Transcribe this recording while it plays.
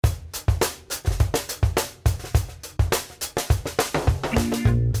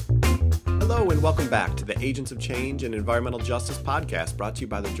and welcome back to the Agents of Change and Environmental Justice podcast, brought to you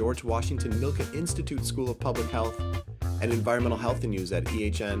by the George Washington Milken Institute School of Public Health and Environmental Health News at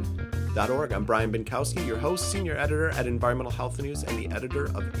ehn.org. I'm Brian Binkowski, your host, senior editor at Environmental Health News and the editor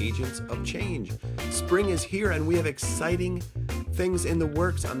of Agents of Change. Spring is here, and we have exciting things in the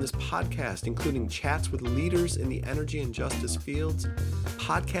works on this podcast, including chats with leaders in the energy and justice fields,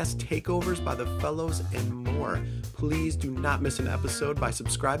 podcast takeovers by the fellows, and more. Please do not miss an episode by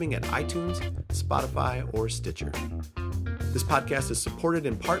subscribing at iTunes, Spotify, or Stitcher. This podcast is supported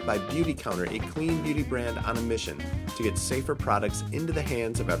in part by Beauty Counter, a clean beauty brand on a mission to get safer products into the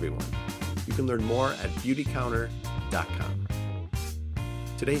hands of everyone. You can learn more at beautycounter.com.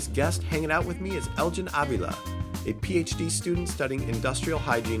 Today's guest hanging out with me is Elgin Avila, a PhD student studying industrial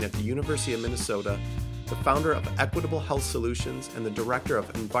hygiene at the University of Minnesota, the founder of Equitable Health Solutions, and the director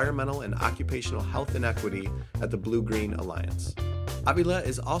of Environmental and Occupational Health and Equity at the Blue-Green Alliance. Avila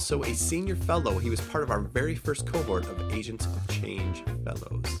is also a senior fellow. He was part of our very first cohort of Agents of Change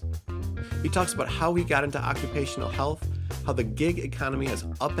Fellows. He talks about how he got into occupational health, how the gig economy has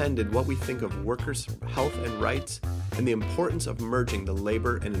upended what we think of workers' health and rights, and the importance of merging the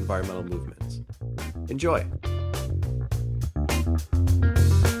labor and environmental movements. Enjoy.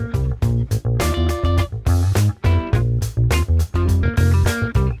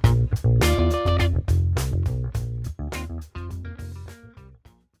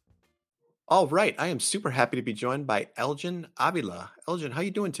 All right, I am super happy to be joined by Elgin Avila. Elgin, how are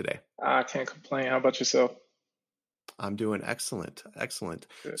you doing today? I can't complain. How about yourself? I'm doing excellent.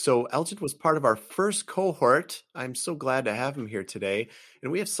 Good. So Elgin was part of our first cohort. I'm so glad to have him here today. And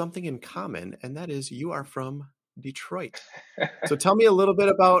we have something in common, and that is you are from Detroit. So tell me a little bit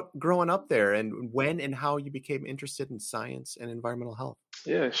about growing up there and when and how you became interested in science and environmental health.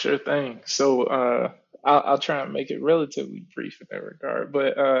 Yeah, sure thing. So I'll try and make it relatively brief in that regard,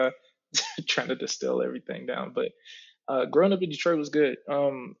 but trying to distill everything down. But growing up in Detroit was good.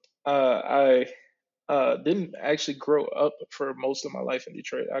 I didn't actually grow up for most of my life in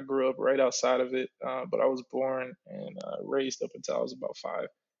Detroit. I grew up right outside of it, but I was born and raised up until I was about 5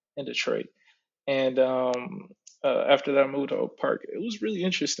 in Detroit. And after that, I moved to Oak Park. It was really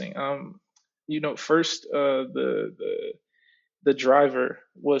interesting. First the driver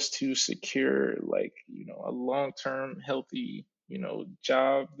was to secure a long-term healthy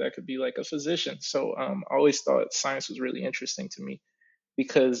job that could be like a physician. So I always thought science was really interesting to me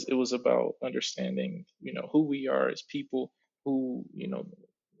because it was about understanding who we are as people, who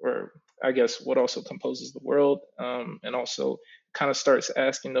or I guess what also composes the world, and also kind of starts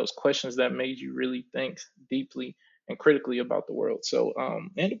asking those questions that made you really think deeply and critically about the world. So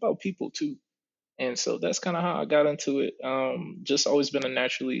and about people too. And so that's kind of how I got into it. Just always been a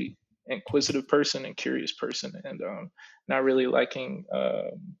naturally inquisitive person and curious person, and not really liking,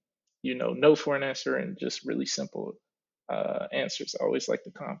 no for an answer and just really simple answers. I always like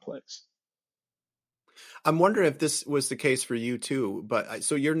the complex. I'm wondering if this was the case for you too, but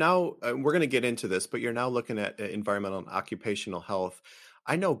so you're now, we're going to get into this, but you're now looking at environmental and occupational health.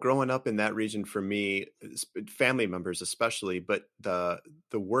 I know growing up in that region for me, family members especially, but the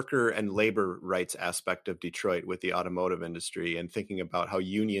worker and labor rights aspect of Detroit with the automotive industry and thinking about how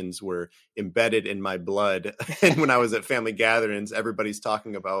unions were embedded in my blood. And when I was at family gatherings, everybody's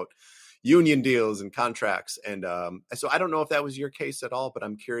talking about union deals and contracts. And so I don't know if that was your case at all, but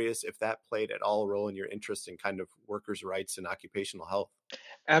I'm curious if that played at all a role in your interest in kind of workers' rights and occupational health.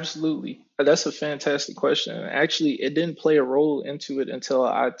 Absolutely. That's a fantastic question. Actually, it didn't play a role into it until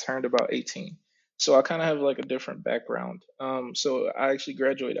I turned about 18. So I kind of have like a different background. So I actually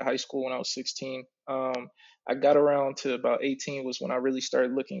graduated high school when I was 16. I got around to about 18 was when I really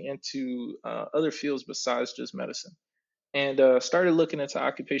started looking into other fields besides just medicine, and started looking into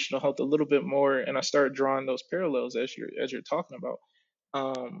occupational health a little bit more. And I started drawing those parallels as you're talking about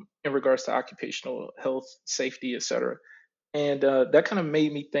in regards to occupational health, safety, etc. And that kind of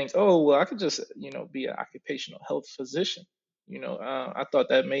made me think, oh, well, I could just, be an occupational health physician. I thought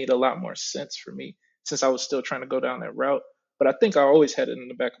that made a lot more sense for me since I was still trying to go down that route. But I think I always had it in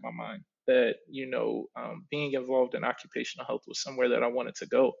the back of my mind that, being involved in occupational health was somewhere that I wanted to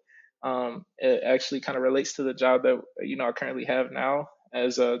go. It actually kind of relates to the job that, I currently have now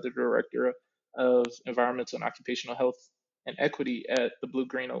as the director of environmental and occupational health and equity at the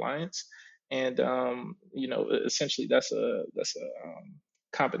Blue-Green Alliance. And essentially that's a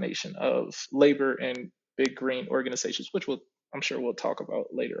combination of labor and big green organizations, which I'm sure we'll talk about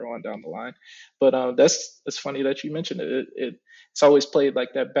later on down the line. But it's funny that you mentioned it. It's always played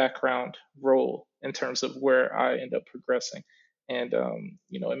like that background role in terms of where I end up progressing. And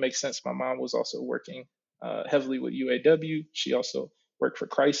it makes sense. My mom was also working heavily with UAW. She also worked for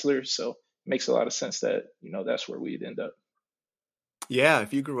Chrysler, so makes a lot of sense that, that's where we'd end up. Yeah,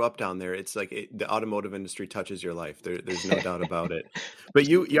 if you grew up down there, it's like the automotive industry touches your life. There's no doubt about it. But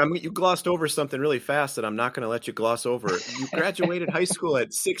I mean, you glossed over something really fast that I'm not going to let you gloss over. You graduated high school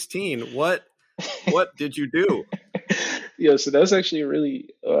at 16. What did you do? Yeah, so that's actually a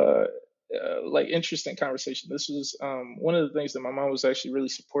really like interesting conversation. This was one of the things that my mom was actually really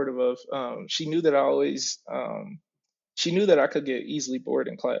supportive of. She knew that she knew that I could get easily bored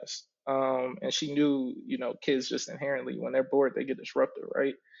in class. And she knew, kids just inherently, when they're bored, they get disruptive,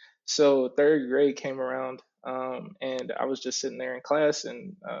 right? So third grade came around, and I was just sitting there in class,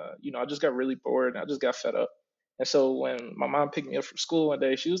 and I just got really bored, and I just got fed up. And so when my mom picked me up from school one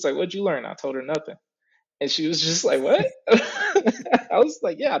day, she was like, "What'd you learn?" I told her nothing, and she was just like, "What?" I was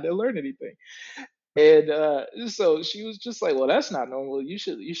like, "Yeah, I didn't learn anything." And so she was just like, "Well, that's not normal. You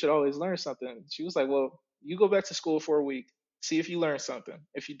should always learn something." She was like, "Well, you go back to school for a week, see if you learn something.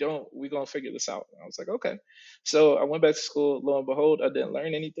 If you don't, we're gonna figure this out." And I was like, "Okay." So I went back to school. Lo and behold, I didn't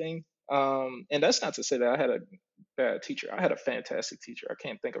learn anything. And that's not to say that I had a bad teacher. I had a fantastic teacher. I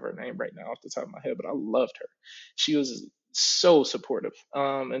can't think of her name right now off the top of my head, but I loved her. She was so supportive.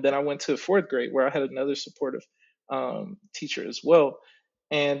 And then I went to fourth grade where I had another supportive teacher as well,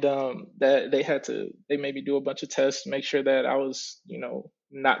 and that they made me do a bunch of tests to make sure that I was,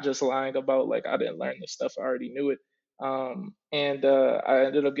 not just lying about like I didn't learn this stuff, I already knew it. And I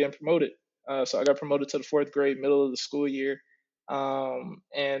ended up getting promoted. So I got promoted to the fourth grade, middle of the school year.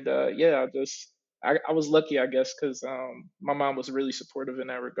 And yeah, I was lucky, I guess, because my mom was really supportive in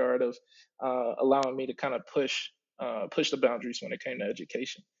that regard of allowing me to kind of push the boundaries when it came to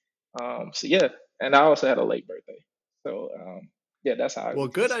education. So yeah, and I also had a late birthday. So yeah, that's how I Well,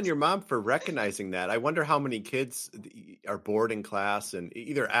 became good on your successful. mom for recognizing that. I wonder how many kids are bored in class and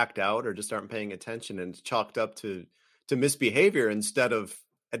either act out or just aren't paying attention, and it's chalked up to misbehavior instead of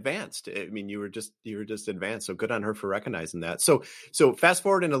advanced. I mean, you were just advanced. So good on her for recognizing that. So fast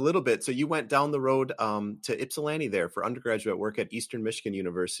forward in a little bit. So you went down the road to Ypsilanti there for undergraduate work at Eastern Michigan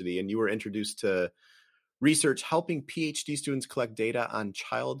University, and you were introduced to research helping PhD students collect data on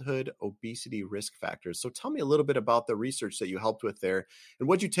childhood obesity risk factors. So tell me a little bit about the research that you helped with there, and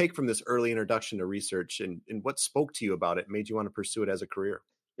what you take from this early introduction to research, and what spoke to you about it, made you want to pursue it as a career.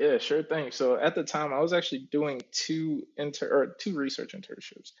 Yeah, sure thing. So at the time, I was actually doing two research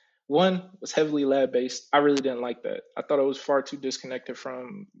internships. One was heavily lab based. I really didn't like that. I thought it was far too disconnected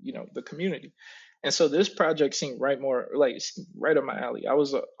from, the community. And so this project seemed right up my alley. I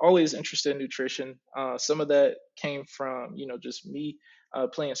was always interested in nutrition. Some of that came from, just me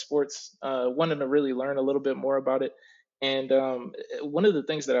playing sports, wanting to really learn a little bit more about it. And one of the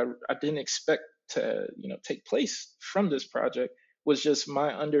things that I didn't expect to, take place from this project was just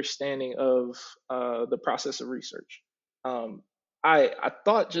my understanding of the process of research. Um, I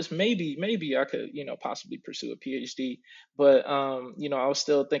thought just maybe I could, possibly pursue a PhD, but I was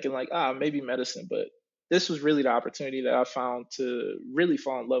still thinking like maybe medicine. But this was really the opportunity that I found to really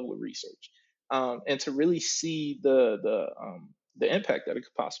fall in love with research, and to really see the impact that it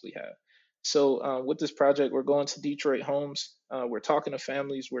could possibly have. So with this project, we're going to Detroit homes. We're talking to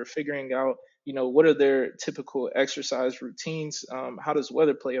families. We're figuring out, what are their typical exercise routines? How does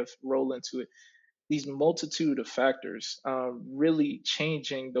weather play a role into it? These multitude of factors really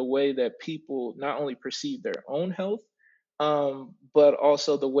changing the way that people not only perceive their own health, but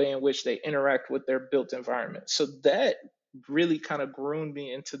also the way in which they interact with their built environment. So that really kind of groomed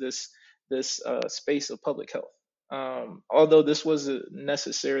me into this space of public health. Although this wasn't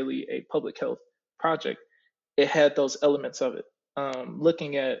necessarily a public health project, it had those elements of it.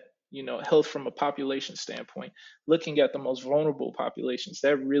 Looking at health from a population standpoint, looking at the most vulnerable populations,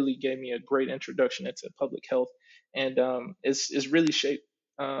 that really gave me a great introduction into public health, and it's really shaped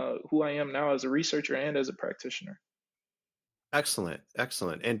who I am now as a researcher and as a practitioner. Excellent,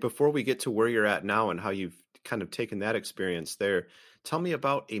 excellent. And before we get to where you're at now and how you've kind of taken that experience there, tell me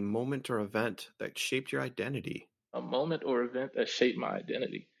about a moment or event that shaped your identity. A moment or event that shaped my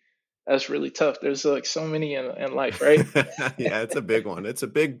identity. That's really tough. There's like so many in life, right? Yeah, it's a big one. It's a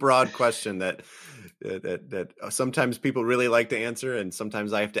big, broad question that sometimes people really like to answer, and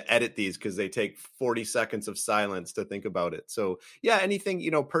sometimes I have to edit these because they take 40 seconds of silence to think about it. So, yeah, anything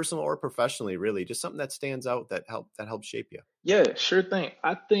personal or professionally, really, just something that stands out that helps shape you. Yeah, sure thing.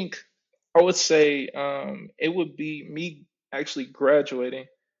 I think I would say it would be me actually graduating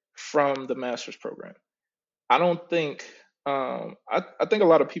from the master's program. I don't think I think a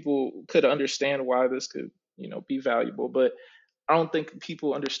lot of people could understand why this could, be valuable, but I don't think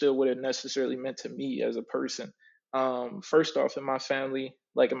people understood what it necessarily meant to me as a person. First off, in my family,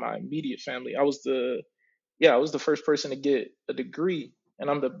 like in my immediate family, I was the first person to get a degree and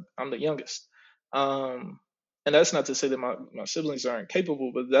I'm the youngest. Um, and that's not to say that my siblings aren't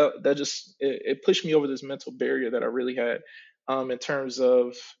capable, but that just it pushed me over this mental barrier that I really had, in terms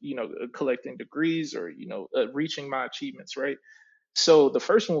of collecting degrees or reaching my achievements, right? So the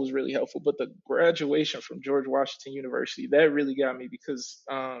first one was really helpful, but the graduation from George Washington University, that really got me because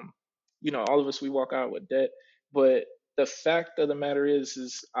all of us, we walk out with debt, but the fact of the matter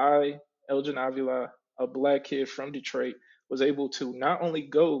is I, Elgin Avila, a black kid from Detroit, was able to not only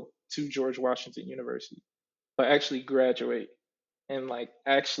go to George Washington University, but actually graduate and like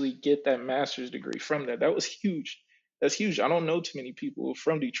actually get that master's degree from that. That was huge. That's huge. I don't know too many people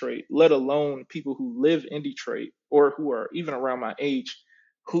from Detroit, let alone people who live in Detroit or who are even around my age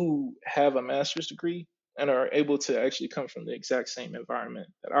who have a master's degree and are able to actually come from the exact same environment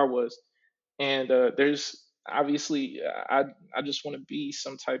that I was. And there's obviously, I just want to be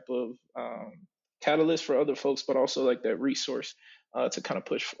some type of catalyst for other folks, but also like that resource to kind of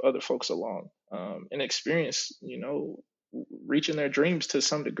push other folks along and experience, reaching their dreams to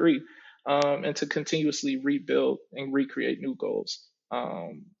some degree, and to continuously rebuild and recreate new goals.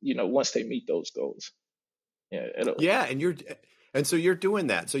 Once they meet those goals, yeah, Yeah, and so you're doing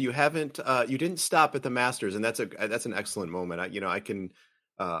that. So you didn't stop at the Masters, and that's an excellent moment. I can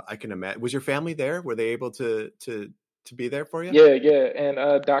imagine. Was your family there? Were they able to be there for you? yeah, yeah.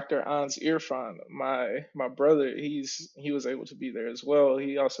 And Dr. Ans Irfan, my brother, he was able to be there as well.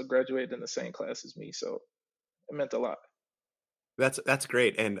 He also graduated in the same class as me, so it meant a lot. That's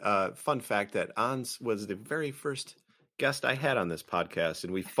great. And fun fact that Ans was the very first guest I had on this podcast,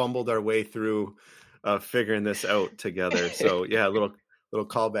 and we fumbled our way through figuring this out together. So yeah, a little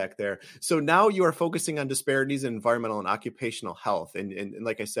callback there. So now you are focusing on disparities in environmental and occupational health, and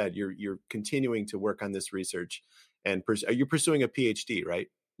like I said, you're continuing to work on this research, and are you pursuing a PhD, right?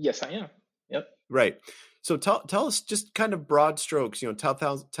 Yes, I am. Yep. Right. So tell us just kind of broad strokes,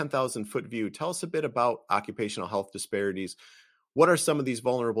 10,000 foot view. Tell us a bit about occupational health disparities. What are some of these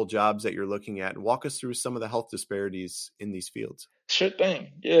vulnerable jobs that you're looking at? And walk us through some of the health disparities in these fields. Sure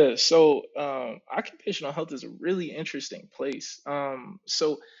thing. Yeah. So occupational health is a really interesting place.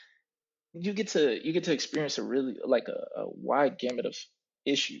 So you get to experience a really like a wide gamut of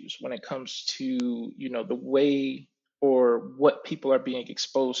issues when it comes to the way or what people are being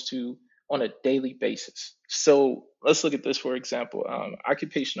exposed to on a daily basis. So let's look at this for example.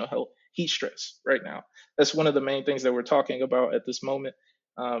 Occupational health, heat stress right now. That's one of the main things that we're talking about at this moment,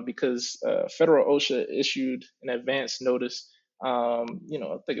 because federal OSHA issued an advance notice, I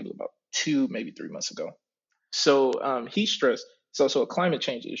think it was about 2 maybe 3 months ago. So heat stress is also a climate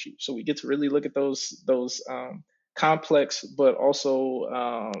change issue. So we get to really look at those complex but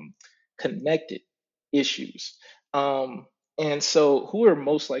also connected issues. And so, who are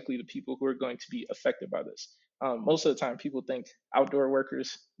most likely the people who are going to be affected by this? Most of the time, people think outdoor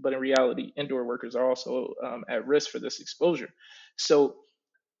workers, but in reality, indoor workers are also at risk for this exposure. So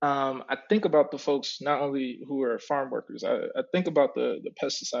I think about the folks not only who are farm workers, I think about the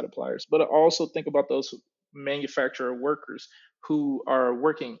pesticide appliers, but I also think about those manufacturer workers who are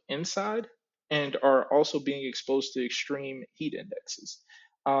working inside and are also being exposed to extreme heat indexes.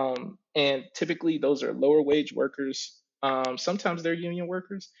 And typically, those are lower wage workers. Sometimes they're union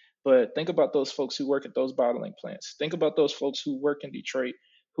workers, but think about those folks who work at those bottling plants. Think about those folks who work in Detroit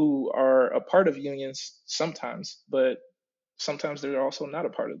who are a part of unions sometimes, but sometimes they're also not a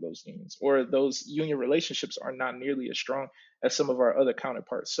part of those unions, or those union relationships are not nearly as strong as some of our other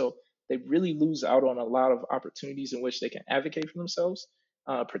counterparts. So they really lose out on a lot of opportunities in which they can advocate for themselves,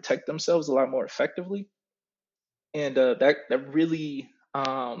 protect themselves a lot more effectively, and that really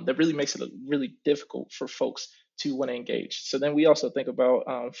makes it really difficult for folks to want to engage. So then we also think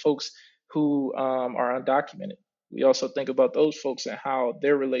about folks who are undocumented. We also think about those folks and how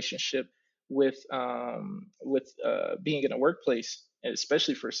their relationship with being in a workplace,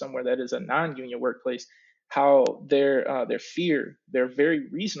 especially for somewhere that is a non-union workplace, how their fear, their very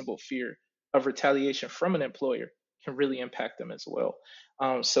reasonable fear of retaliation from an employer can really impact them as well.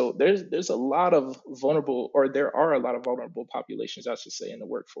 So there's a lot of vulnerable, or there are a lot of vulnerable populations, I should say, in the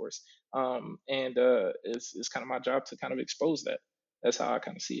workforce, and it's kind of my job to kind of expose that. That's how I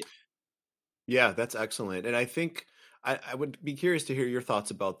kind of see it. Yeah, that's excellent. And I think I would be curious to hear your thoughts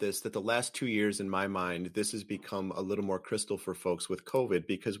about this, that the last 2 years, in my mind, this has become a little more crystal for folks with COVID,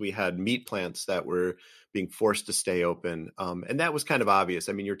 because we had meat plants that were being forced to stay open. And that was kind of obvious.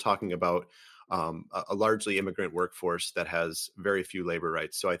 I mean, you're talking about a largely immigrant workforce that has very few labor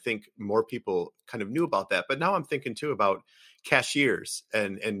rights. So I think more people kind of knew about that. But now I'm thinking too about cashiers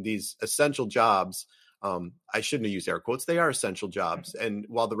and these essential jobs. I shouldn't have used air quotes. They are essential jobs. And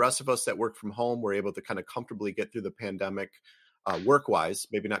while the rest of us that work from home were able to kind of comfortably get through the pandemic, work wise,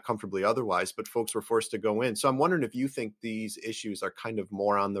 maybe not comfortably otherwise, but folks were forced to go in. So I'm wondering if you think these issues are kind of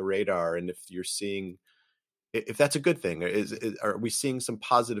more on the radar, and if you're seeing if that's a good thing. Are we seeing some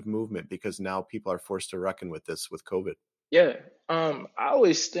positive movement because now people are forced to reckon with this with COVID? Yeah. I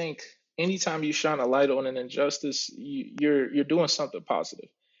always think anytime you shine a light on an injustice, you're doing something positive.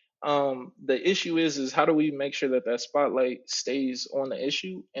 The issue is how do we make sure that that spotlight stays on the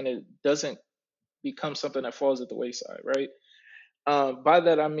issue and it doesn't become something that falls at the wayside, right? By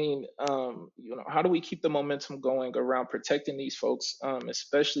that I mean, how do we keep the momentum going around protecting these folks,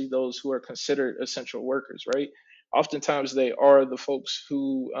 especially those who are considered essential workers, right? Oftentimes they are the folks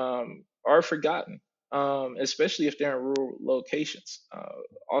who are forgotten, especially if they're in rural locations.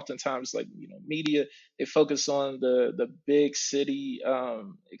 Oftentimes, like media, they focus on the big city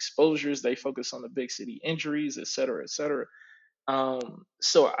exposures, they focus on the big city injuries, et cetera, et cetera.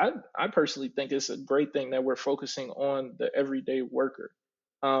 So I personally think it's a great thing that we're focusing on the everyday worker.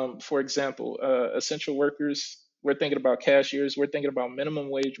 For example, essential workers, we're thinking about cashiers, we're thinking about minimum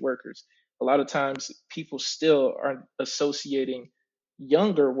wage workers. A lot of times people still are associating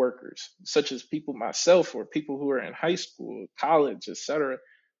younger workers, such as people myself or people who are in high school, college, etc.,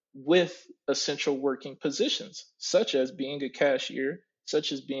 with essential working positions, such as being a cashier,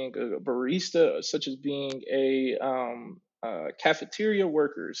 such as being a barista, such as being a cafeteria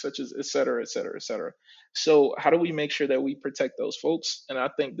workers, such as et cetera, et cetera, et cetera. So, how do we make sure that we protect those folks? And I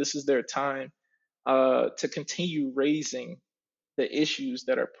think this is their time to continue raising the issues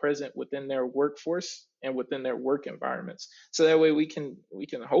that are present within their workforce and within their work environments. So that way we can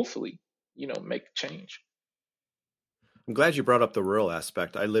hopefully make change. I'm glad you brought up the rural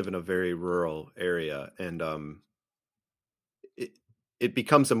aspect. I live in a very rural area, and it it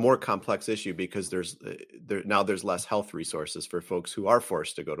becomes a more complex issue because there's less health resources for folks who are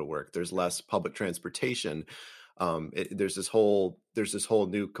forced to go to work. There's less public transportation. There's this whole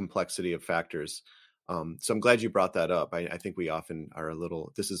new complexity of factors. So I'm glad you brought that up. I think we often are a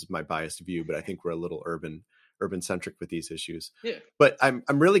little. This is my biased view, but I think we're a little urban centric with these issues. Yeah. But I'm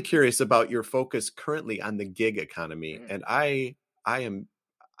really curious about your focus currently on the gig economy, Mhm. and I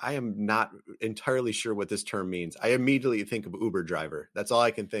am not entirely sure what this term means. I immediately think of Uber driver. That's all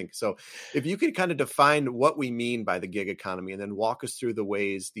I can think. So if you could kind of define what we mean by the gig economy and then walk us through the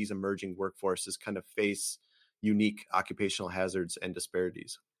ways these emerging workforces kind of face unique occupational hazards and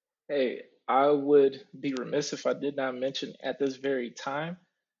disparities. Hey, I would be remiss if I did not mention at this very time,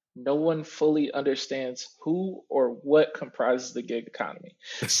 no one fully understands who or what comprises the gig economy.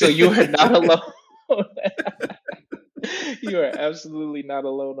 So you are not alone. You are absolutely not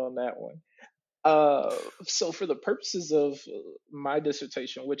alone on that one. So for the purposes of my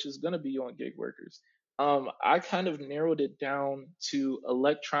dissertation, which is going to be on gig workers, I kind of narrowed it down to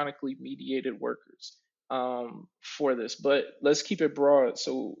electronically mediated workers for this. But let's keep it broad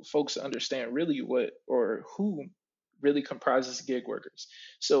so folks understand really what or who really comprises gig workers.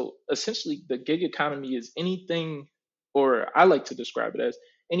 So essentially, the gig economy is anything, or I like to describe it as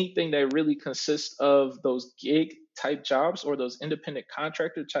anything that really consists of those gig type jobs or those independent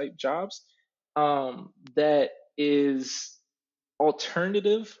contractor type jobs that is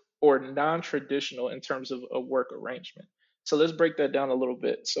alternative or non-traditional in terms of a work arrangement. So let's break that down a little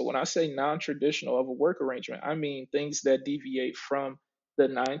bit. So when I say non-traditional of a work arrangement, I mean things that deviate from the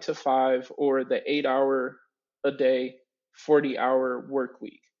 9 to 5 or the 8 hour a day, 40-hour work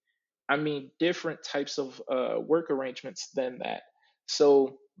week. I mean different types of work arrangements than that.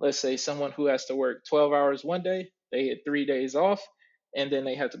 So let's say someone who has to work 12 hours one day, they get 3 days off, and then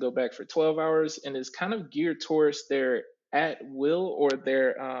they have to go back for 12 hours, and it's kind of geared towards their at will or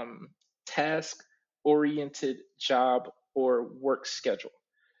their task oriented job or work schedule.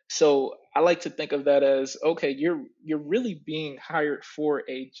 So I like to think of that as okay, you're really being hired for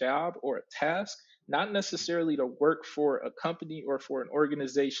a job or a task, not necessarily to work for a company or for an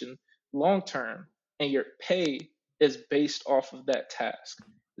organization long term, and your pay is based off of that task.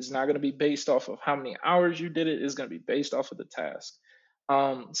 It's not going to be based off of how many hours you did it. It's going to be based off of the task.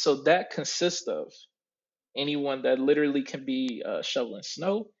 So that consists of anyone that literally can be shoveling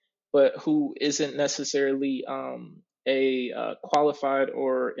snow, but who isn't necessarily a qualified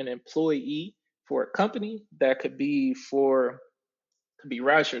or an employee for a company. That could be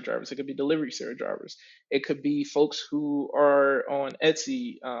rideshare drivers. It could be delivery service drivers. It could be folks who are on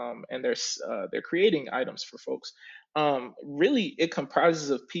Etsy and they're creating items for folks. Really, it comprises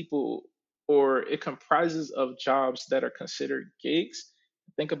of people or it comprises of jobs that are considered gigs.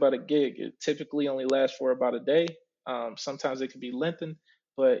 Think about a gig. It typically only lasts for about a day. Sometimes it can be lengthened,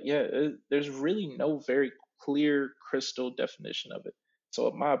 but yeah, there's really no very clear, crystal definition of it.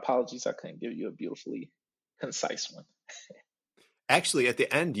 So my apologies, I couldn't give you a beautifully concise one. Actually, at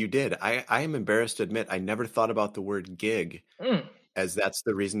the end, you did. I am embarrassed to admit I never thought about the word gig, Mm. as that's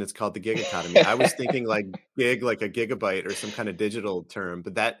the reason it's called the gig economy. I was thinking like gig, like a gigabyte or some kind of digital term,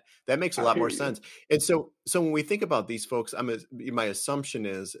 but that makes a I lot hear more you. sense. And so when we think about these folks, my assumption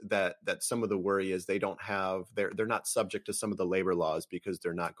is that some of the worry is they don't have they're not subject to some of the labor laws because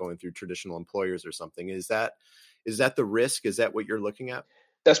they're not going through traditional employers or something. Is that the risk? Is that what you're looking at?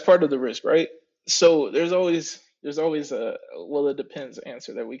 That's part of the risk, right? So there's always a well, it depends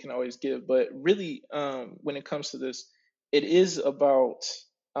answer that we can always give, but really, when it comes to this, it is about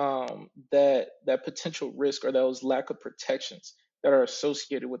that potential risk or those lack of protections that are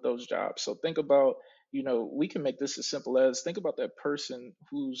associated with those jobs. So think about, we can make this as simple as think about that person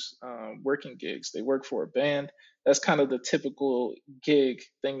who's working gigs. They work for a band. That's kind of the typical gig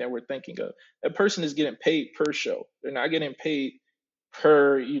thing that we're thinking of. That person is getting paid per show. They're not getting paid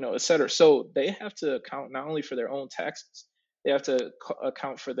per, et cetera. So they have to account not only for their own taxes, they have to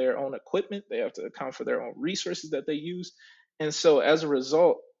account for their own equipment, they have to account for their own resources that they use. And so as a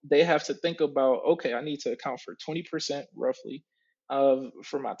result, they have to think about, okay, I need to account for 20% roughly of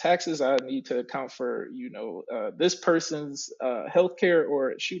for my taxes. I need to account for, this person's healthcare,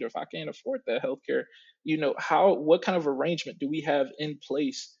 or shoot, if I can't afford that healthcare, what kind of arrangement do we have in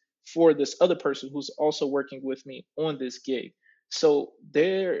place for this other person who's also working with me on this gig? So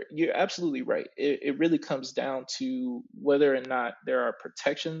you're absolutely right. It really comes down to whether or not there are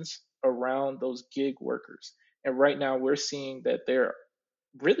protections around those gig workers. And right now we're seeing that there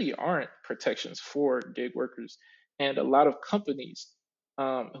really aren't protections for gig workers. And a lot of companies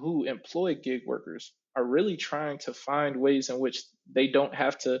who employ gig workers are really trying to find ways in which they don't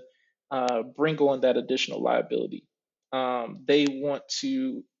have to bring on that additional liability. They want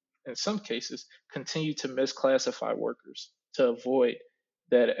to, in some cases, continue to misclassify workers to avoid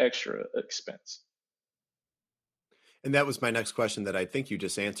that extra expense. And that was my next question that I think you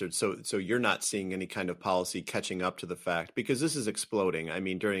just answered. So you're not seeing any kind of policy catching up to the fact because this is exploding. I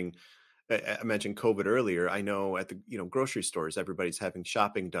mean, I mentioned COVID earlier. I know at the grocery stores, everybody's having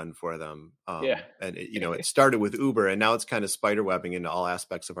shopping done for them, Yeah, and it started with Uber, and now it's kind of spiderwebbing into all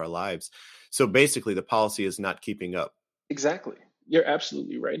aspects of our lives. So basically, the policy is not keeping up. exactly. You're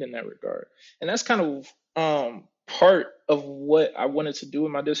absolutely right in that regard. And that's kind of part of what I wanted to do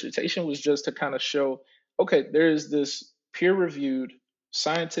in my dissertation was just to kind of show, okay, there is this peer-reviewed,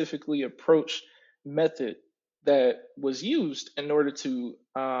 scientifically approached method that was used in order to,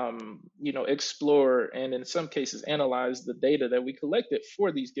 explore and in some cases analyze the data that we collected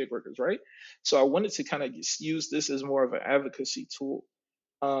for these gig workers, right? So I wanted to kind of use this as more of an advocacy tool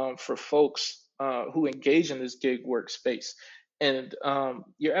for folks who engage in this gig workspace. And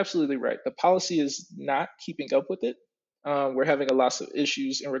you're absolutely right. The policy is not keeping up with it. We're having a lot of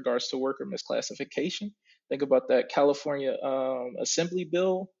issues in regards to worker misclassification. Think about that California Assembly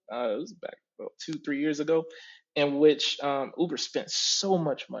bill. It was back about 2, 3 years ago, in which Uber spent so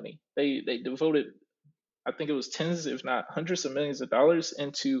much money. They devoted, I think it was tens, if not hundreds of millions of dollars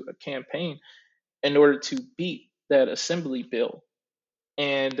into a campaign in order to beat that Assembly bill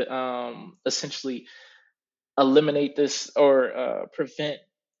and essentially eliminate this or prevent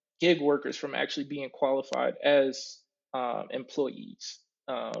gig workers from actually being qualified as employees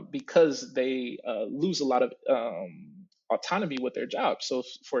because they lose a lot of autonomy with their jobs. So,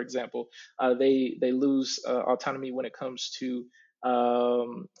 for example, they lose autonomy when it comes to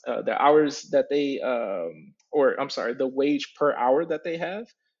the hours that they, or I'm sorry, the wage per hour that they have.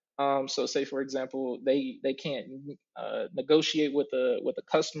 So, say for example, they can't negotiate with a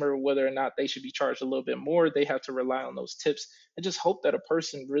customer whether or not they should be charged a little bit more. They have to rely on those tips and just hope that a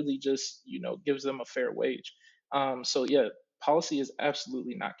person really just gives them a fair wage. So yeah, policy is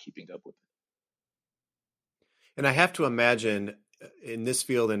absolutely not keeping up with And I have to imagine in this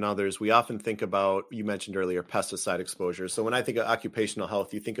field and others, we often think about, you mentioned earlier, pesticide exposure. So when I think of occupational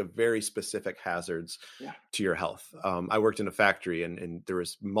health, you think of very specific hazards it. Yeah. to your health. I worked in a factory and there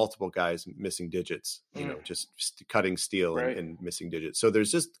was multiple guys missing digits, Mm, just cutting steel right. and missing digits. So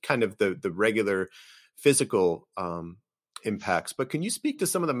there's just kind of the regular physical impacts. But can you speak to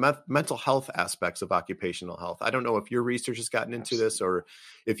some of the mental health aspects of occupational health? I don't know if your research has gotten into this Absolutely. or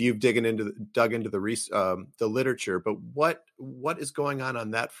if you've dug into the literature, but what is going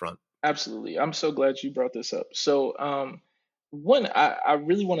on that front? Absolutely. I'm so glad you brought this up. So, one, I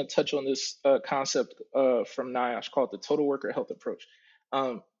really want to touch on this concept from NIOSH called the total worker health approach.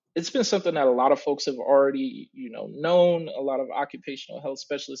 Um, it's been something that a lot of folks have already, known. A lot of occupational health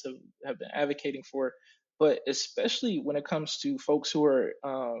specialists have been advocating for, but especially when it comes to folks who are,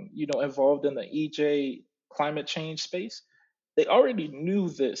 involved in the EJ climate change space, they already knew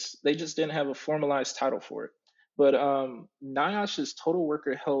this. They just didn't have a formalized title for it. But NIOSH's total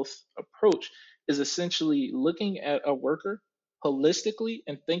worker health approach is essentially looking at a worker holistically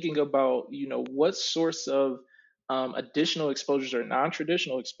and thinking about, what sorts of additional exposures or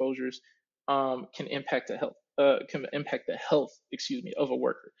non-traditional exposures can impact the health, of a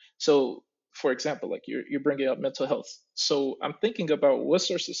worker. So, for example, like you're bringing up mental health. So I'm thinking about what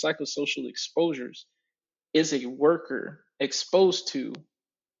sorts of psychosocial exposures is a worker exposed to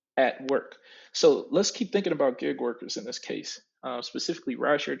at work. So let's keep thinking about gig workers in this case, specifically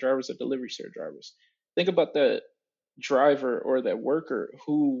rideshare drivers or delivery share drivers. Think about that driver or that worker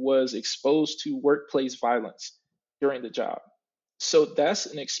who was exposed to workplace violence during the job. So that's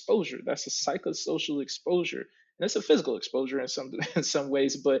an exposure. That's a psychosocial exposure, and it's a physical exposure in some in some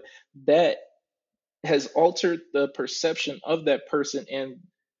ways, but that has altered the perception of that person and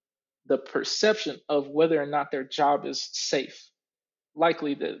the perception of whether or not their job is safe.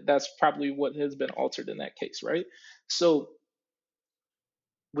 Likely that's probably what has been altered in that case, right? So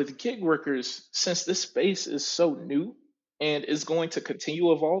with gig workers, since this space is so new and is going to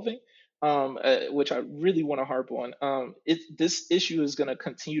continue evolving, which I really want to harp on, this issue is going to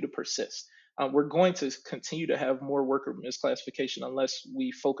continue to persist. We're going to continue to have more worker misclassification unless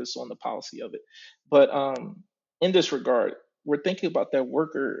we focus on the policy of it. But in this regard, we're thinking about that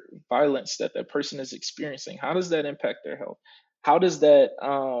worker violence that person is experiencing. How does that impact their health? How does that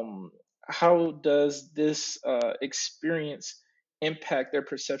how does this experience impact their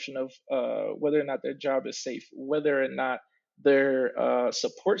perception of whether or not their job is safe, whether or not their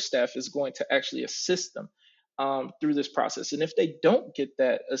support staff is going to actually assist them through this process? And if they don't get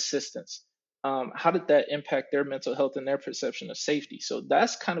that assistance, how did that impact their mental health and their perception of safety? So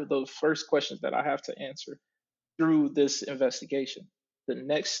that's kind of those first questions that I have to answer through this investigation. The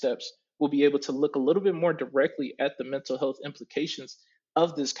next steps will be able to look a little bit more directly at the mental health implications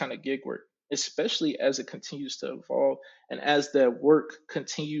of this kind of gig work, especially as it continues to evolve and as the work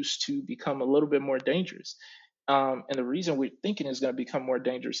continues to become a little bit more dangerous. And the reason we're thinking is going to become more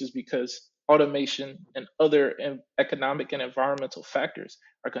dangerous is because automation and other economic and environmental factors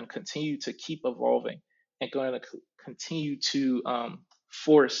are going to continue to keep evolving and going to continue to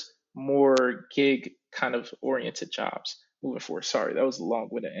force more gig kind of oriented jobs moving forward. Sorry, that was a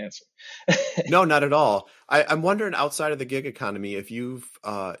long-winded answer. No, not at all. I'm wondering, outside of the gig economy, if you've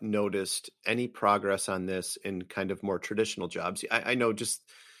noticed any progress on this in kind of more traditional jobs. I know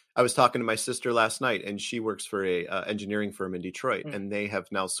I was talking to my sister last night, and she works for a engineering firm in Detroit, and they have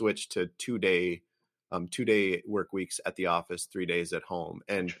now switched to 2-day work weeks at the office, 3 days at home.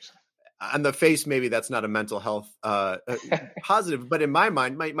 And on the face, maybe that's not a mental health positive, but in my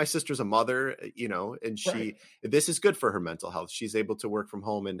mind, my sister's a mother, and this is good for her mental health. She's able to work from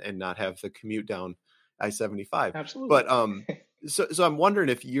home and not have the commute down I-75. Absolutely. But so I'm wondering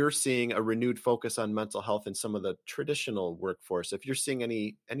if you're seeing a renewed focus on mental health in some of the traditional workforce, if you're seeing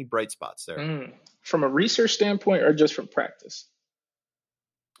any bright spots there. From a research standpoint or just from practice?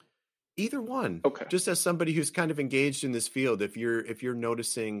 Either one. Okay. Just as somebody who's kind of engaged in this field, if you're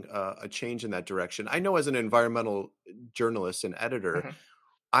noticing a change in that direction. I know as an environmental journalist and editor,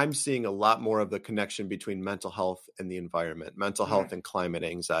 I'm seeing a lot more of the connection between mental health and the environment, mental health and climate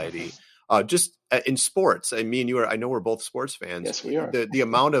anxiety. Just in sports, I mean, I know we're both sports fans. Yes, we are. The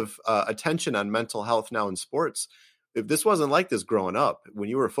amount of attention on mental health now in sports. If this wasn't like this growing up, when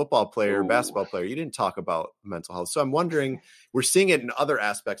you were a football player, basketball player, you didn't talk about mental health. So I'm wondering, we're seeing it in other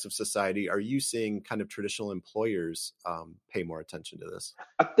aspects of society. Are you seeing kind of traditional employers pay more attention to this?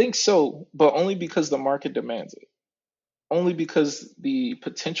 I think so, but only because the market demands it. Only because the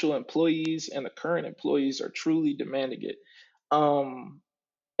potential employees and the current employees are truly demanding it.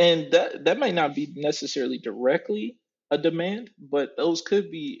 And that might not be necessarily directly a demand, but those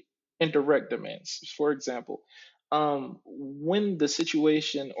could be indirect demands. For example, when the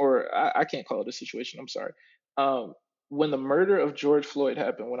situation, or I can't call it a situation, I'm sorry. When the murder of George Floyd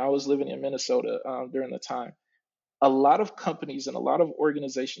happened, when I was living in Minnesota during the time, a lot of companies and a lot of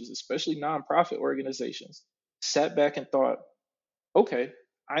organizations, especially nonprofit organizations, sat back and thought, okay,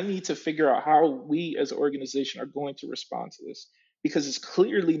 I need to figure out how we as an organization are going to respond to this because it's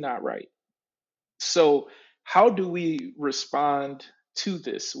clearly not right. So how do we respond to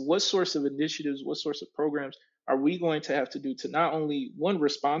this? What sorts of initiatives, what sorts of programs are we going to have to do to not only, one,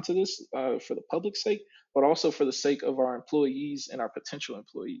 respond to this for the public's sake, but also for the sake of our employees and our potential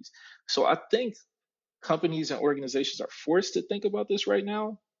employees? So I think companies and organizations are forced to think about this right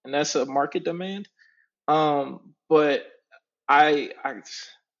now, and that's a market demand. But I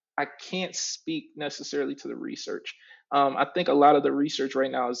can't speak necessarily to the research. I think a lot of the research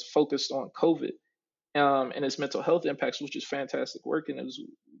right now is focused on COVID and its mental health impacts, which is fantastic work and is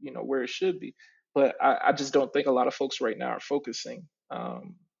where it should be. but I just don't think a lot of folks right now are focusing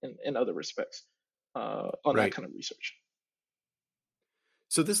in other respects on that Right. kind of research.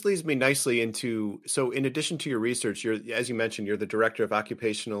 So this leads me nicely into, so in addition to your research, you're, as you mentioned, you're the director of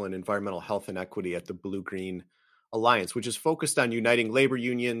occupational and environmental health and equity at the Blue Green Alliance, which is focused on uniting labor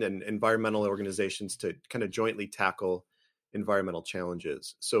union and environmental organizations to kind of jointly tackle environmental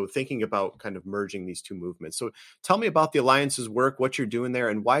challenges. So thinking about kind of merging these two movements. So tell me about the Alliance's work, what you're doing there,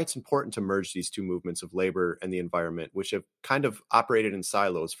 and why it's important to merge these two movements of labor and the environment, which have kind of operated in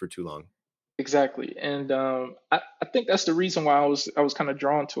silos for too long. Exactly, and I think that's the reason why I was kind of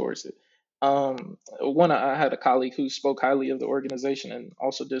drawn towards it. One, I had a colleague who spoke highly of the organization and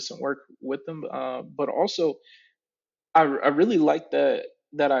also did some work with them, but also I really like that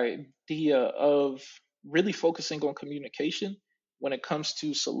idea of really focusing on communication when it comes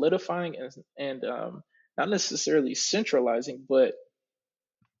to solidifying and not necessarily centralizing, but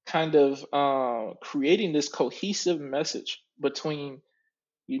kind of creating this cohesive message between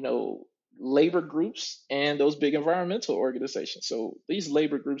you know, labor groups and those big environmental organizations. So these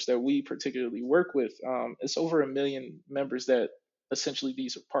labor groups that we particularly work with, it's over 1 million members that essentially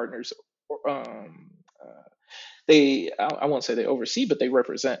these are partners. Uh, I won't say they oversee, but they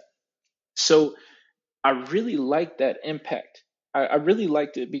represent. So I really like that impact. I really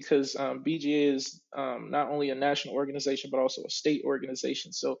liked it because BGA is not only a national organization but also a state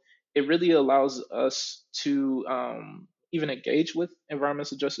organization. So it really allows us to even engage with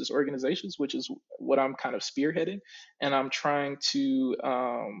environmental justice organizations, which is what I'm kind of spearheading, and I'm trying to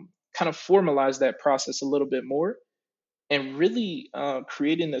kind of formalize that process a little bit more and really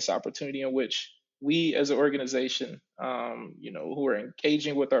creating this opportunity in which we as an organization, who are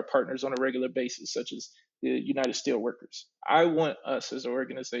engaging with our partners on a regular basis, such as the United Steelworkers. I want us as an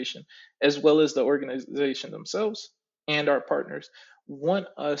organization, as well as the organization themselves and our partners, want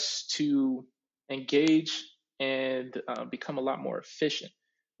us to engage and become a lot more efficient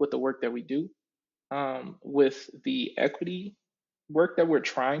with the work that we do, with the equity work that we're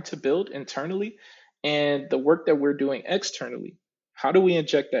trying to build internally and the work that we're doing externally. How do we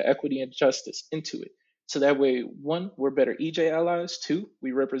inject that equity and justice into it? So that way, one, we're better EJ allies. Two,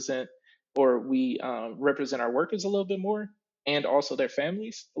 we represent our workers a little bit more and also their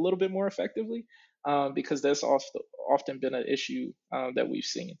families a little bit more effectively, because that's often been an issue that we've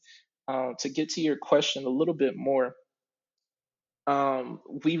seen. To get to your question a little bit more,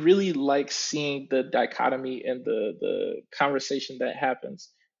 we really like seeing the dichotomy and the conversation that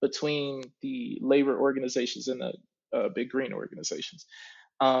happens between the labor organizations and the big green organizations.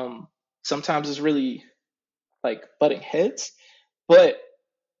 Um, Sometimes it's really like butting heads, but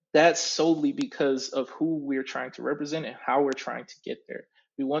that's solely because of who we're trying to represent and how we're trying to get there.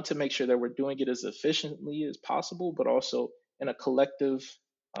 We want to make sure that we're doing it as efficiently as possible, but also in a collective,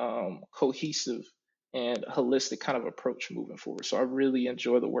 cohesive, and holistic kind of approach moving forward. So I really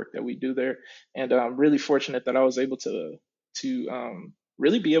enjoy the work that we do there, and I'm really fortunate that I was able to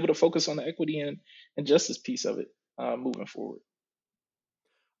really be able to focus on the equity and justice piece of it moving forward.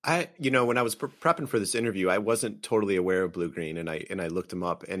 When I was prepping for this interview, I wasn't totally aware of Blue Green, and I looked them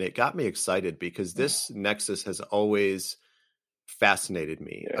up, and it got me excited because Mm, this nexus has always fascinated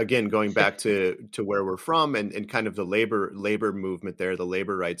me. yeah. Again, going back to where we're from and kind of the labor movement there, the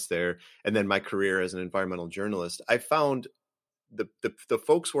labor rights there, and then my career as an environmental journalist, I found the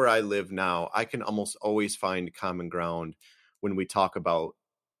folks where I live now, I can almost always find common ground when we talk about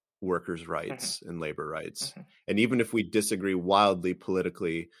workers' Mhm, rights and labor rights. mhm. And even if we disagree wildly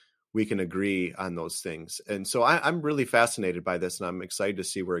politically, we can agree on those things. And so I'm really fascinated by this, and I'm excited to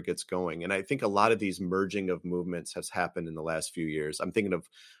see where it gets going. And I think a lot of these merging of movements has happened in the last few years. I'm thinking of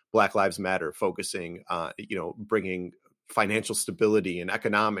Black Lives Matter focusing, bringing financial stability and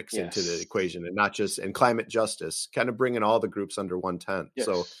economics into the Yes. equation, and not just and climate justice, kind of bringing all the groups under one tent.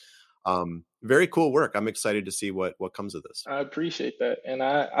 So Yes. very cool work. I'm excited to see what comes of this. I appreciate that. And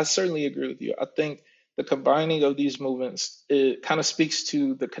I certainly agree with you. I think the combining of these movements, it kind of speaks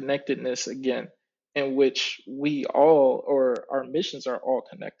to the connectedness again, in which we all, or our missions are all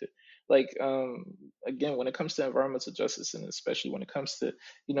connected. Like, again, when it comes to environmental justice, and especially when it comes to,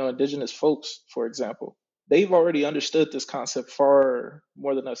 indigenous folks, for example, they've already understood this concept far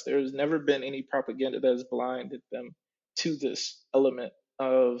more than us. There's never been any propaganda that has blinded them to this element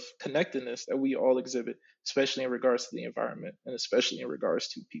of connectedness that we all exhibit, especially in regards to the environment and especially in regards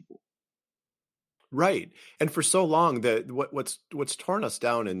to people. Right. And for so long, what's torn us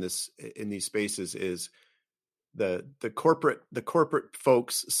down in these spaces is the corporate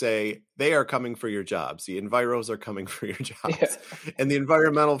folks say they are coming for your jobs. The enviros are coming for your Yeah. jobs, and the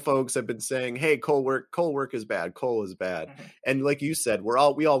environmental folks have been saying, "Hey, coal work is bad. Coal is bad." Mhm. And like you said,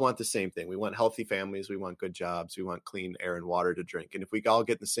 we all want the same thing. We want healthy families. We want good jobs. We want clean air and water to drink. And if we all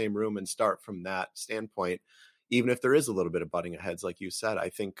get in the same room and start from that standpoint, even if there is a little bit of butting of heads, like you said, I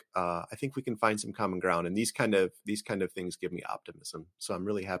think we can find some common ground. And these kind of things give me optimism. So I'm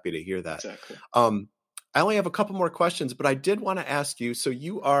really happy to hear that. Exactly. I only have a couple more questions, but I did want to ask you. So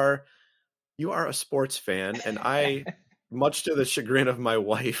you are a sports fan, and I, much to the chagrin of my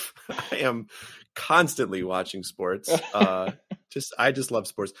wife, I am constantly watching sports. I just love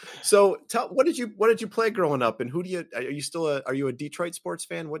sports. So what did you play growing up, and are you a Detroit sports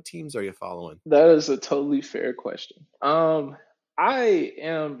fan? What teams are you following? That is a totally fair question. I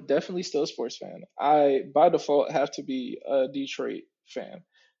am definitely still a sports fan. I by default have to be a Detroit fan,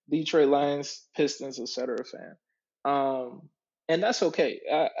 Detroit Lions, Pistons, etc. fan. Um, and that's okay.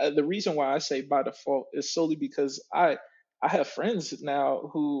 The reason why I say by default is solely because I have friends now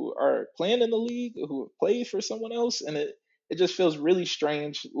who are playing in the league who have played for someone else, and it just feels really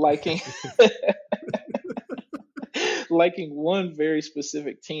strange liking liking one very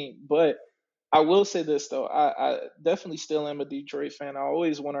specific team. But I will say this though, I definitely still am a Detroit fan. I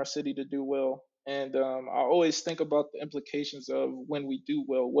always want our city to do well, and I always think about the implications of when we do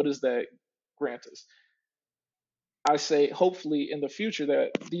well. What does that grant us? I say hopefully in the future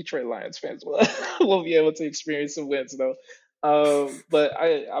that Detroit Lions fans will will be able to experience some wins though. But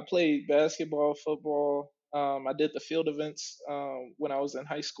I played basketball, football. I did the field events when I was in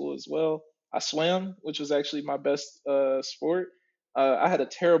high school as well. I swam, which was actually my best sport. I had a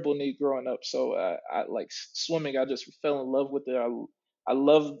terrible knee growing up, so I like swimming. I just fell in love with it. I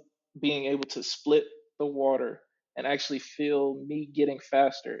love being able to split the water and actually feel me getting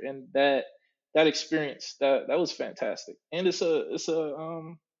faster, and that experience that was fantastic. And it's an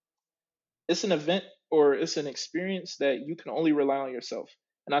event or it's an experience that you can only rely on yourself.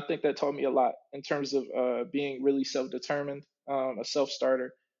 And I think that taught me a lot in terms of being really self-determined, a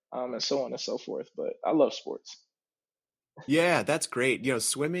self-starter, and so on and so forth. But I love sports. Yeah, that's great.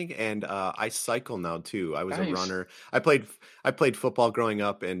 Swimming, and I cycle now too. I was a Nice, runner. I played football growing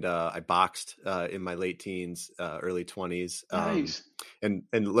up, and I boxed in my late teens, early 20s, nice. and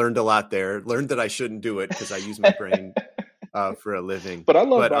learned a lot there. Learned that I shouldn't do it because I use my brain for a living. But I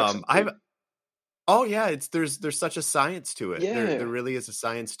love But boxing too. I've oh yeah, there's such a science to it. There Yeah, really is a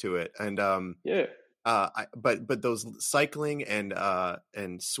science to it, and yeah. but those cycling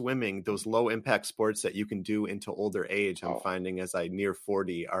and swimming, those low impact sports that you can do into older age, I'm Oh, finding as I near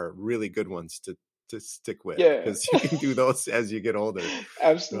 40 are really good ones to stick with, yeah. because you can do those as you get older. You don't have to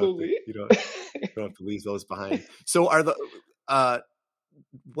Absolutely. you don't have to leave those behind. So are the uh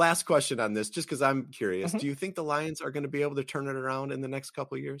last question on this, just because I'm curious, Mhm. do you think the Lions are going to be able to turn it around in the next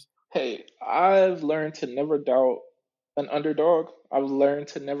couple of years? Hey, I've learned to never doubt an underdog. I've learned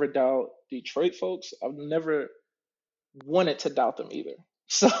to never doubt Detroit folks. I've never wanted to doubt them either.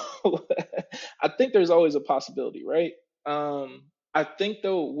 So I think there's always a possibility, right? I think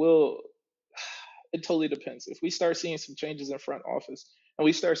though it totally depends. If we start seeing some changes in front office and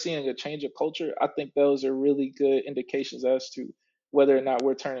we start seeing a change of culture, I think those are really good indications as to whether or not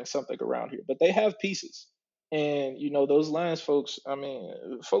we're turning something around here. But they have pieces. And those Lions folks, I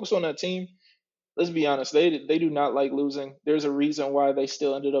mean, folks on that team, let's be honest, they do not like losing. There's a reason why they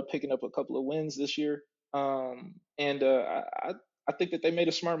still ended up picking up a couple of wins this year. And I think that they made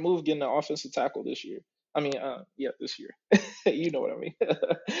a smart move getting an offensive tackle this year. I mean, yeah, this year. You know what I mean.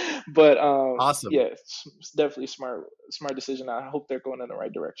 But Awesome. yeah, it's definitely smart decision. I hope they're going in the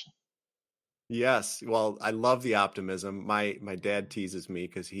right direction. Yes. Well, I love the optimism. My dad teases me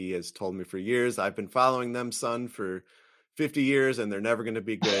because he has told me for years, I've been following them, son, for 50 years, and they're never going to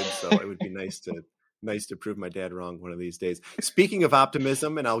be good. So it would be nice to prove my dad wrong one of these days. Speaking of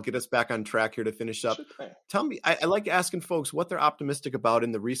optimism, and I'll get us back on track here to finish up. Sure thing. Tell me, I like asking folks what they're optimistic about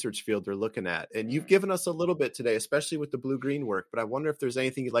in the research field they're looking at. And you've Mm. given us a little bit today, especially with the blue green work, but I wonder if there's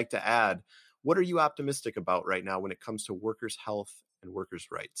anything you'd like to add. What are you optimistic about right now when it comes to workers' health and workers'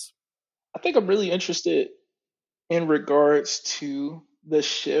 rights? I think I'm really interested in regards to the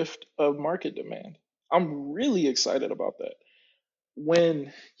shift of market demand. I'm really excited about that.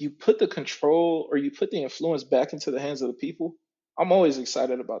 When you put the control or you put the influence back into the hands of the people, I'm always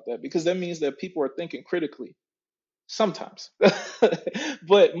excited about that because that means that people are thinking critically sometimes.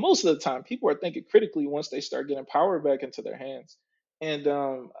 But most of the time, people are thinking critically once they start getting power back into their hands. And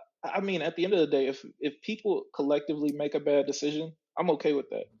I mean, at the end of the day, if people collectively make a bad decision, I'm okay with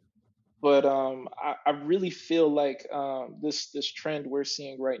that. But I really feel like this trend we're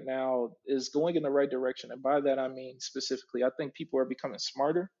seeing right now is going in the right direction. And by that I mean specifically, I think people are becoming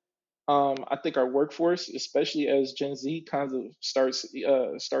smarter. I think our workforce, especially as Gen Z kind of starts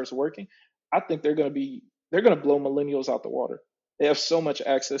working, I think they're gonna blow millennials out the water. They have so much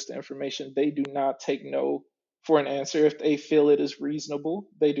access to information. They do not take no for an answer if they feel it is reasonable.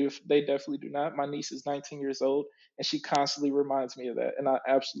 They definitely do not. My niece is 19 years old, and she constantly reminds me of that, and I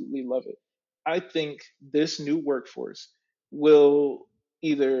absolutely love it. I think this new workforce will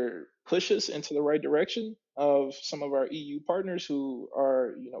either push us into the right direction of some of our EU partners who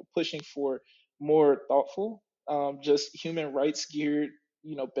are, pushing for more thoughtful, just human rights geared,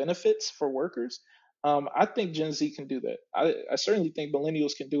 benefits for workers. I think Gen Z can do that. I certainly think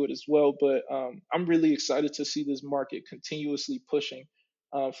millennials can do it as well, but I'm really excited to see this market continuously pushing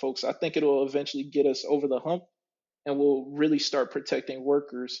folks. I think it'll eventually get us over the hump and we'll really start protecting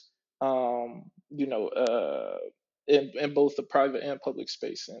workers, in both the private and public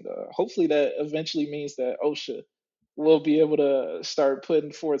space. And hopefully that eventually means that OSHA will be able to start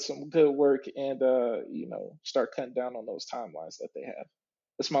putting forth some good work and, start cutting down on those timelines that they have.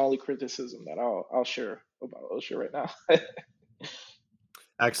 That's my only criticism that I'll share about OSHA right now.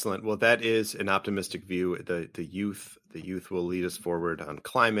 Excellent. Well, that is an optimistic view. The youth will lead us forward on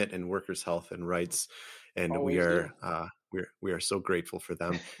climate and workers' health and rights, and Always we are so grateful for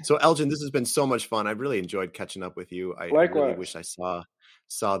them. So, Elgin, this has been so much fun. I really enjoyed catching up with you. I really wish I saw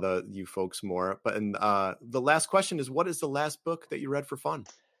you folks more. But the last question is, what is the last book that you read for fun?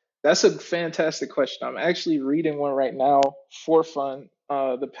 That's a fantastic question. I'm actually reading one right now for fun.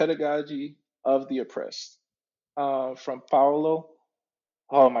 The Pedagogy of the Oppressed, from Paulo.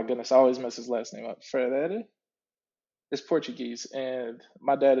 Oh my goodness, I always mess his last name up. Freire. It's Portuguese, and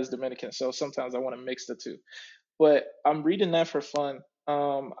my dad is Dominican, so sometimes I want to mix the two. But I'm reading that for fun.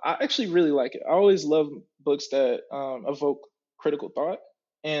 I actually really like it. I always love books that evoke critical thought,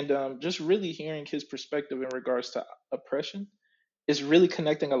 and just really hearing his perspective in regards to oppression is really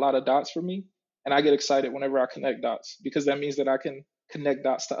connecting a lot of dots for me. And I get excited whenever I connect dots because that means that I can connect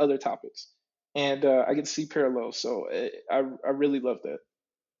dots to other topics, and I get to see parallels. So I really love that.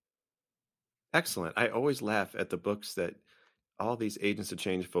 Excellent. I always laugh at the books that all these Agents of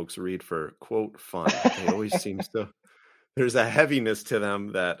Change folks read for, quote, fun. They always seem so, there's a heaviness to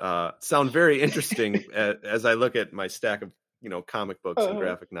them that sound very interesting as I look at my stack of, comic books and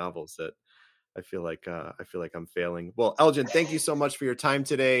graphic novels that I feel like I'm failing. Well, Elgin, thank you so much for your time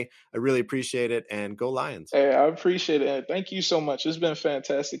today. I really appreciate it, and go Lions. Hey, I appreciate it. And thank you so much. It's been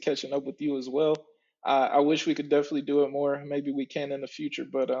fantastic catching up with you as well. I wish we could definitely do it more. Maybe we can in the future,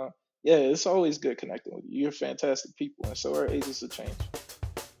 but yeah, it's always good connecting with you. You're fantastic people, and so are Agents of Change.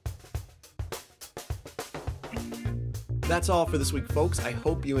 That's all for this week, folks. I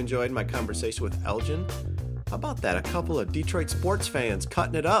hope you enjoyed my conversation with Elgin. How about that? A couple of Detroit sports fans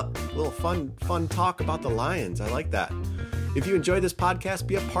cutting it up. A little fun talk about the Lions. I like that. If you enjoyed this podcast,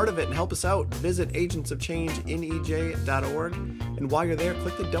 be a part of it and help us out. Visit agentsofchangenej.org. And while you're there,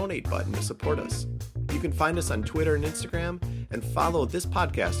 click the donate button to support us. You can find us on Twitter and Instagram, and follow this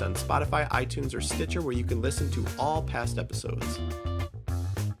podcast on Spotify, iTunes, or Stitcher, where you can listen to all past episodes.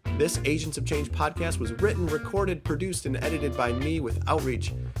 This Agents of Change podcast was written, recorded, produced, and edited by me with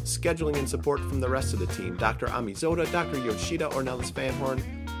outreach, scheduling, and support from the rest of the team. Dr. Ami Zoda, Dr. Yoshida Ornelas Van Horn,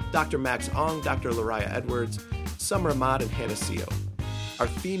 Dr. Max Ong, Dr. Lariah Edwards, Summer Ahmad, and Hannah Seo. Our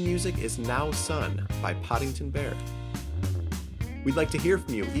theme music is Now Sun by Poddington Bear. We'd like to hear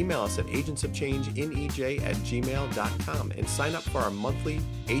from you. Email us at agentsofchangenej@gmail.com and sign up for our monthly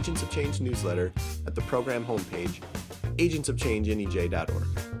Agents of Change newsletter at the program homepage, agentsofchangenej.org.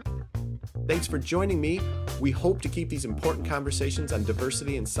 Thanks for joining me. We hope to keep these important conversations on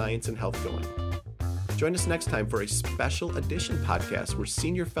diversity in science and health going. Join us next time for a special edition podcast where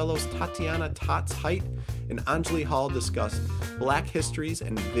senior fellows Tatiana Tots Height and Anjali Hall discuss Black histories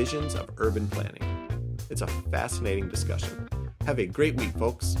and visions of urban planning. It's a fascinating discussion. Have a great week,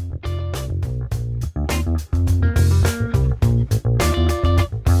 folks.